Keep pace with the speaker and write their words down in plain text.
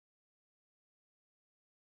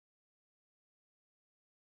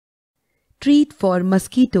Treat for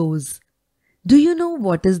mosquitoes. Do you know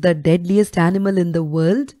what is the deadliest animal in the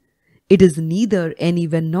world? It is neither any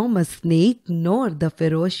venomous snake nor the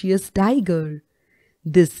ferocious tiger.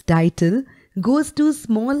 This title goes to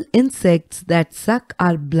small insects that suck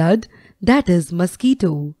our blood, that is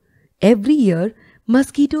mosquito. Every year,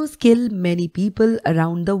 mosquitoes kill many people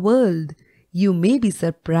around the world. You may be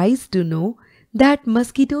surprised to know that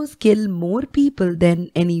mosquitoes kill more people than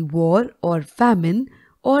any war or famine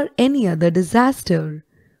or any other disaster.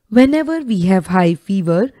 Whenever we have high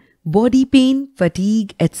fever, body pain,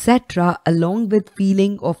 fatigue, etc. along with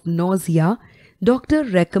feeling of nausea, doctor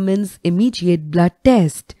recommends immediate blood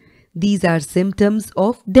test. These are symptoms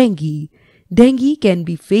of dengue. Dengue can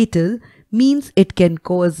be fatal, means it can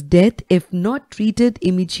cause death if not treated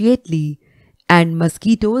immediately. And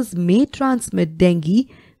mosquitoes may transmit dengue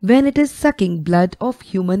when it is sucking blood of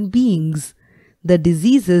human beings. The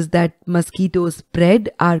diseases that mosquitoes spread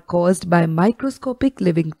are caused by microscopic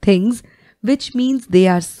living things, which means they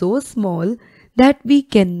are so small that we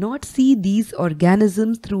cannot see these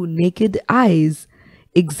organisms through naked eyes.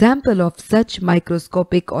 Example of such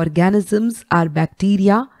microscopic organisms are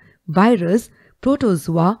bacteria, virus,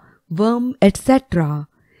 protozoa, worm, etc.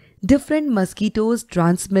 Different mosquitoes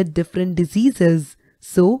transmit different diseases,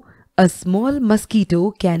 so a small mosquito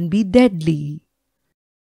can be deadly.